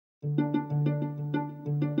My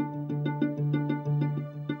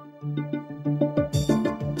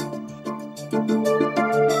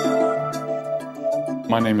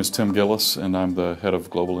name is Tim Gillis, and I'm the head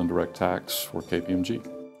of Global Indirect Tax for KPMG.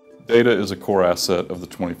 Data is a core asset of the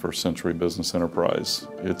 21st century business enterprise.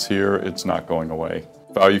 It's here, it's not going away.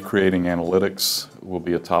 Value-creating analytics will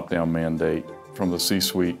be a top-down mandate from the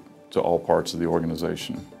C-suite to all parts of the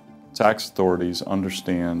organization. Tax authorities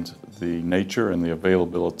understand the nature and the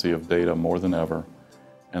availability of data more than ever,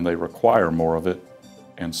 and they require more of it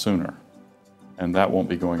and sooner. And that won't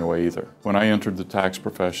be going away either. When I entered the tax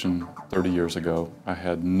profession 30 years ago, I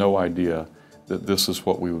had no idea that this is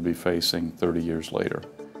what we would be facing 30 years later.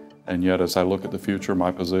 And yet, as I look at the future,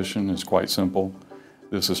 my position is quite simple.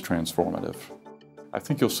 This is transformative. I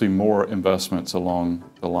think you'll see more investments along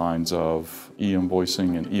the lines of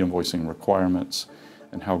e-invoicing and e-invoicing requirements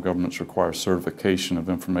and how governments require certification of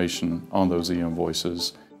information on those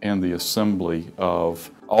e-invoices and the assembly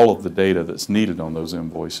of all of the data that's needed on those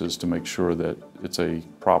invoices to make sure that it's a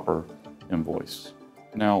proper invoice.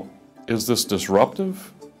 Now, is this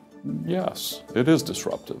disruptive? Yes, it is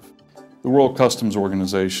disruptive. The World Customs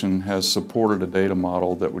Organization has supported a data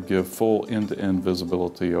model that would give full end-to-end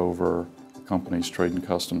visibility over the company's trade and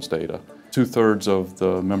customs data. 2/3 of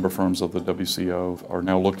the member firms of the WCO are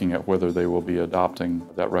now looking at whether they will be adopting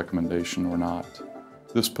that recommendation or not.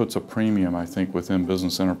 This puts a premium, I think, within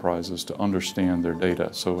business enterprises to understand their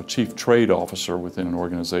data. So a chief trade officer within an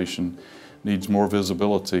organization needs more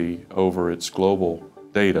visibility over its global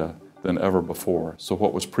data than ever before. So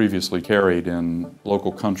what was previously carried in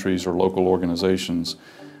local countries or local organizations,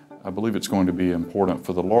 I believe it's going to be important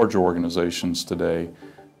for the larger organizations today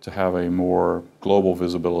to have a more global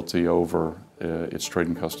visibility over its trade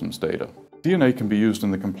and customs data. DNA can be used in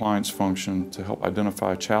the compliance function to help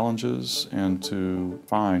identify challenges and to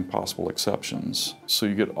find possible exceptions. So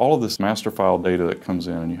you get all of this master file data that comes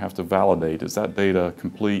in and you have to validate, is that data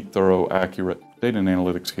complete, thorough, accurate? Data and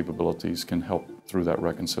analytics capabilities can help through that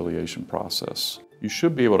reconciliation process. You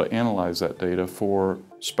should be able to analyze that data for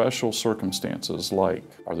special circumstances like,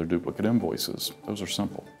 are there duplicate invoices? Those are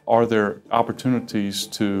simple. Are there opportunities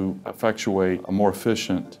to effectuate a more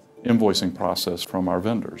efficient invoicing process from our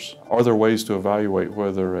vendors? Are there ways to evaluate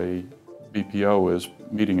whether a BPO is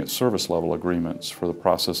meeting its service level agreements for the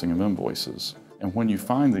processing of invoices? And when you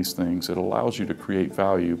find these things, it allows you to create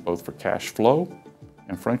value both for cash flow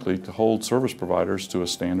and frankly to hold service providers to a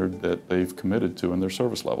standard that they've committed to in their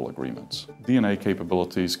service level agreements. DNA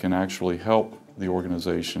capabilities can actually help the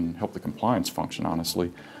organization, help the compliance function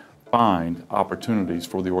honestly, find opportunities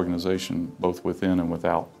for the organization both within and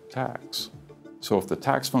without tax. So if the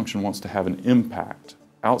tax function wants to have an impact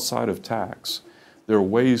outside of tax, there are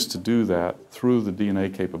ways to do that through the DNA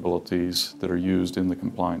capabilities that are used in the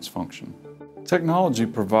compliance function. Technology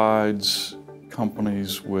provides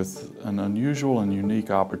companies with an unusual and unique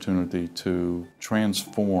opportunity to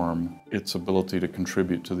transform its ability to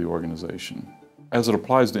contribute to the organization. As it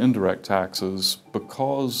applies to indirect taxes,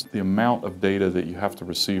 because the amount of data that you have to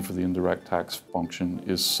receive for the indirect tax function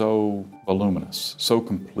is so voluminous, so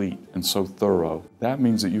complete, and so thorough, that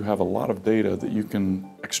means that you have a lot of data that you can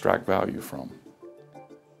extract value from.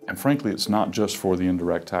 And frankly, it's not just for the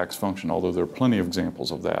indirect tax function, although there are plenty of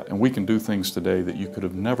examples of that. And we can do things today that you could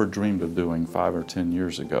have never dreamed of doing 5 or 10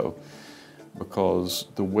 years ago, because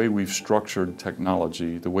the way we've structured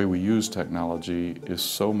technology, the way we use technology is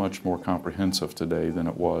so much more comprehensive today than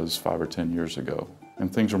it was 5 or 10 years ago.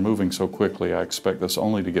 And things are moving so quickly, I expect this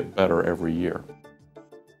only to get better every year.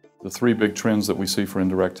 The 3 big trends that we see for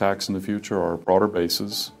indirect tax in the future are broader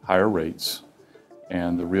bases, higher rates,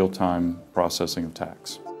 and the real-time processing of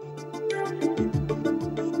tax.